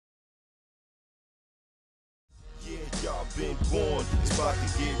been born. It's about to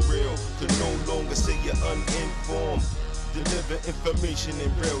get real. Could no longer say you're uninformed. Deliver information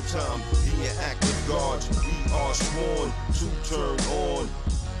in real time. Being active guards, we are sworn to turn on.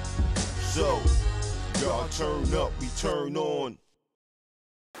 So, y'all turn up, we turn on.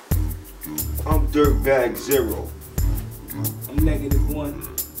 I'm D.I.R.T.B.A.G.z. I'm Negetive Won.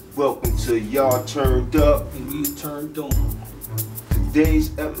 Welcome to Y'all Turned Up. And we turned on.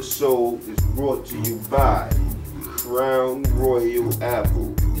 Today's episode is brought to you by Crown Royal Apple.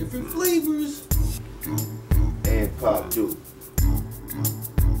 Different flavors. And Pop Duke.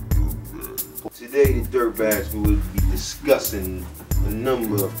 Today the D.I.R.T.B.A.G.z will be discussing a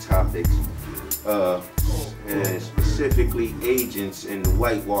number of topics, and specifically agents and the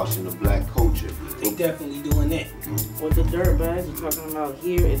whitewashing of black culture. They definitely doing that. What the D.I.R.T.B.A.G.z are talking about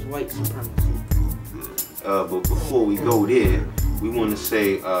here is white supremacy. But before we go there, we want to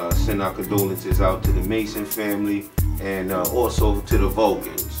say send our condolences out to the Mason family and also to the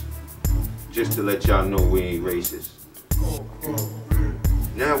Vulcans. Just to let y'all know we ain't racist.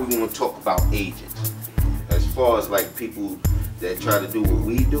 Now we want to talk about agents. As far as like people that try to do what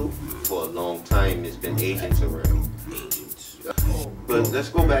we do, for a long time there's been agents around. But let's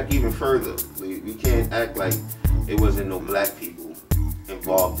go back even further. We can't act like it wasn't no black people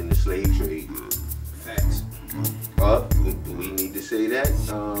involved in the slave trade. Facts. Do we need to say that?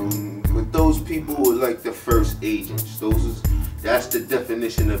 But those people were like the first agents. That's the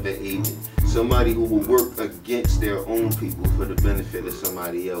definition of an agent. Somebody who will work against their own people for the benefit of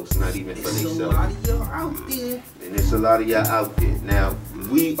somebody else, not even for themselves. There's a lot of y'all out there. And there's a lot of y'all out there. Now,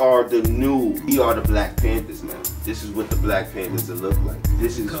 we are the Black Panthers now. This is what the Black Panthers will look like.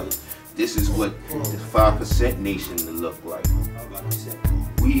 This is what the 5% nation will look like.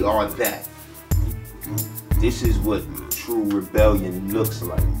 We are that. This is what true rebellion looks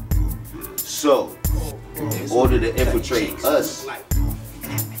like. So, in order to infiltrate us,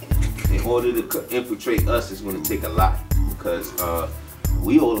 it's going to take a lot, because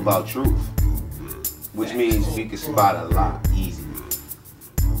we all about truth, which means we can spot a lot easily.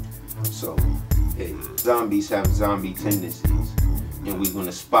 So, hey, zombies have zombie tendencies, and we're going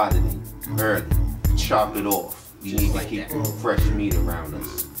to spot it early, chop it off. We need to keep fresh meat around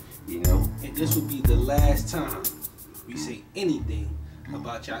us, you know? And this will be the last time we say anything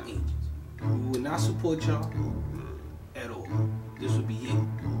about y'all agents. We will not support y'all at all. This will be it.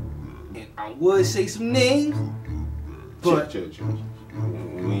 And I would say some names, but we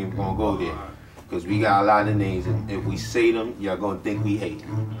ain't gonna go there, because we got a lot of names, and if we say them, y'all gonna think we hate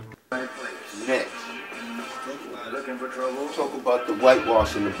them. Next, looking for trouble. Talk about the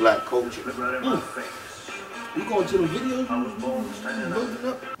whitewashing of black culture. We going to the videos.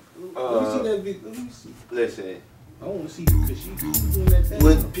 Let me see that video. Let me see. Listen. I want to see you, because she doing that thing.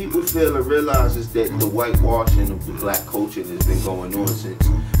 What people fail to realize is that the whitewashing of the black culture has been going on since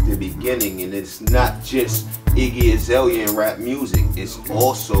the beginning, and it's not just Iggy Azalea rap music, it's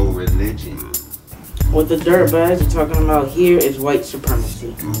also religion. What the D.I.R.T.B.A.G.z are talking about here is white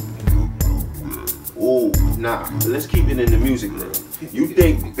supremacy. Oh, nah, let's keep it in the music now. You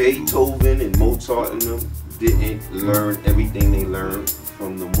think Beethoven and Mozart and them didn't learn everything they learned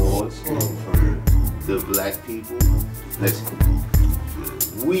from the Moors and from the black people? Listen,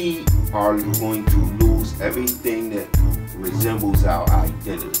 we are going to lose everything that resembles our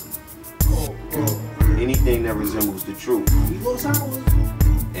identity. Anything that resembles the truth. We lost ours.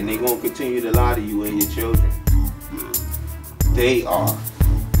 And they're going to continue to lie to you and your children. They are.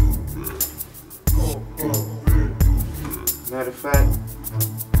 Matter of fact,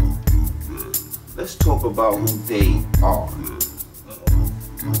 let's talk about who they are.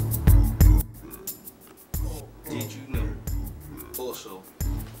 Did you know also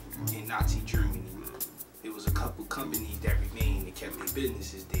in Nazi Germany there was a couple companies that remained and kept their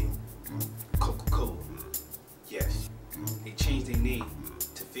businesses there? Coca-Cola. Yes. They changed their name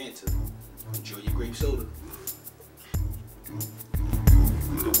to Fanta. Enjoy your grape soda.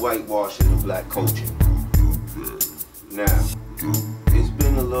 The whitewashing of black culture. Now, it's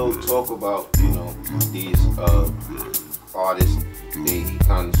been a little talk about, you know, these artists. He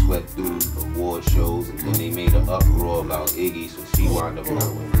kind of swept through award shows, and then they made an uproar about Iggy, so she wound up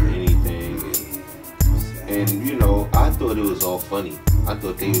not winning anything. And you know, I thought it was all funny. I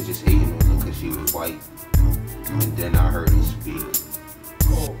thought they were just hating on her because she was white. And then I heard her speak.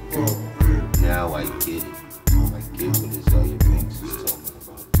 Now I get it. I get what Azalea Banks is talking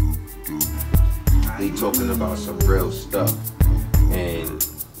about. They talking about some real stuff. And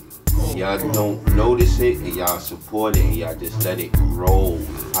y'all don't notice it, and y'all support it, and y'all just let it roll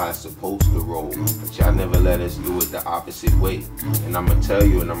how it's supposed to roll. But y'all never let us do it the opposite way. And I'm going to tell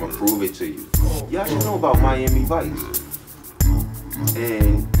you, and I'm going to prove it to you. Y'all should know about Miami Vice.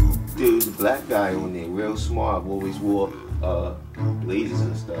 And there was a black guy on there, real smart, always wore blazers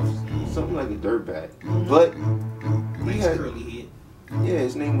and stuff. Something like a dirtbag. But he had curly head. yeah,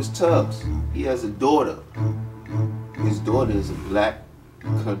 his name was Tubbs. He has a daughter. His daughter is a black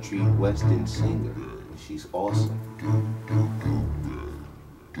country western singer. She's awesome.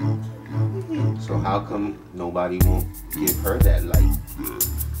 So how come nobody won't give her that light?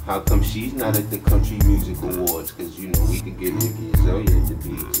 How come she's not at the Country Music Awards? Because, you know, we could give Iggy Azalea at the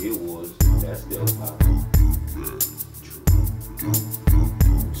B.E.T. Awards. That's still popping.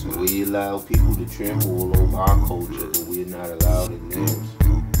 So we allow people to trample all over our culture, but we're not allowed in theirs.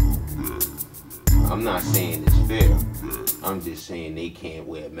 I'm not saying it's fair. I'm just saying they can't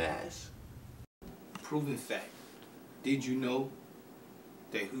wear masks. Proven fact. Did you know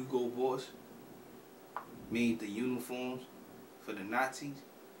that Hugo Boss made the uniforms for the Nazis,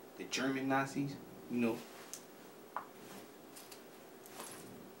 the German Nazis? You know,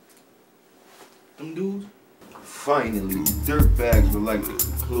 them dudes. Finally, the Dirtbags would like to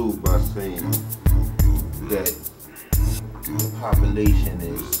conclude by saying that the population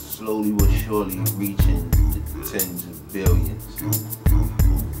is slowly but surely reaching the tens of billions.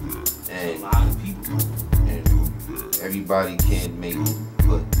 And A lot of people. And everybody can't make it.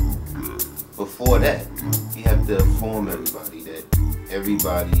 But before that, we have to inform everybody that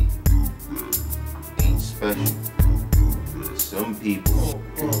everybody ain't special. Some people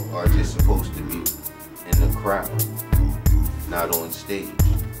are just supposed to be in the crowd, not on stage.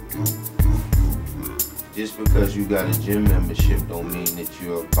 Just because you got a gym membership don't mean that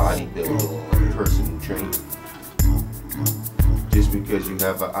you're a bodybuilder or a personal trainer. Just because you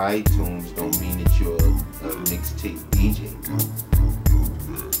have an iTunes don't mean that you're a mixtape DJ.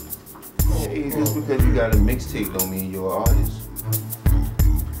 Hey, just because you got a mixtape don't mean you're an artist.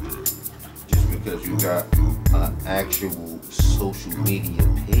 Just because you got an actual social media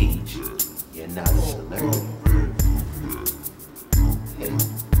page, you're not a celebrity. Hey,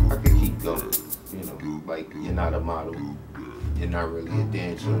 I could keep going. You know, like you're not a model, you're not really a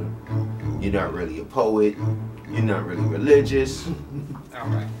dancer, you're not really a poet, you're not really religious. All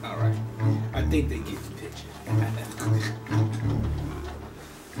right. I think they get the picture.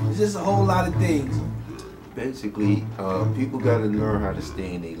 It's just a whole lot of things. Basically, people gotta learn how to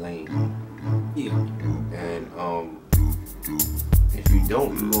stay in their lane. Yeah. And if you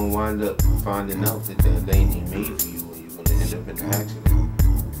don't, you're gonna wind up finding out that that lane ain't made for you, and you're gonna end up in an accident.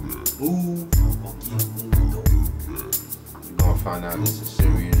 Move or get moved over. You're gonna find out it's a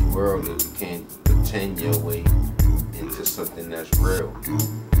serious world and you can't pretend your way into something that's real.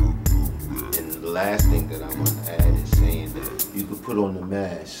 And the last thing that I want to add is saying that you could put on the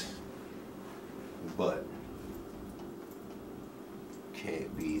mask, but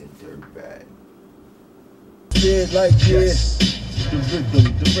can't be a dirtbag. Yeah, like this. The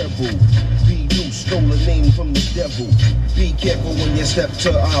rhythm, the rebel. Be loose, stole a name from the devil. Be careful when you step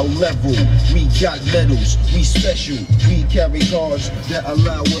to our level. We got medals, we special. We carry cards that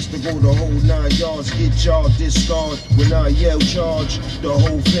allow us to go the whole 9 yards. Get charged, discard. When I yell charge, the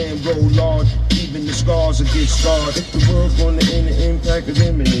whole fam go large. Even the scars will get scarred. If the world's gonna end, the impact is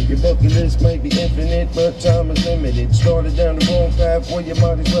imminent. Your bucket list might be infinite, but time is limited. Started down the wrong path, well you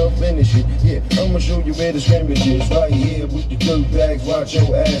might as well finish it. Yeah, I'ma show you where the scrimmage is. Right here with the dirtbags, watch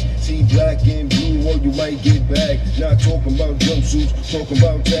your ass. See black and blue, or you might get back. Not talking about jumpsuits, talking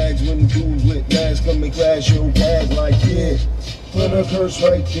about tags. When the dudes with masks come and clash your bag like yeah. Put a curse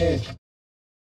right there.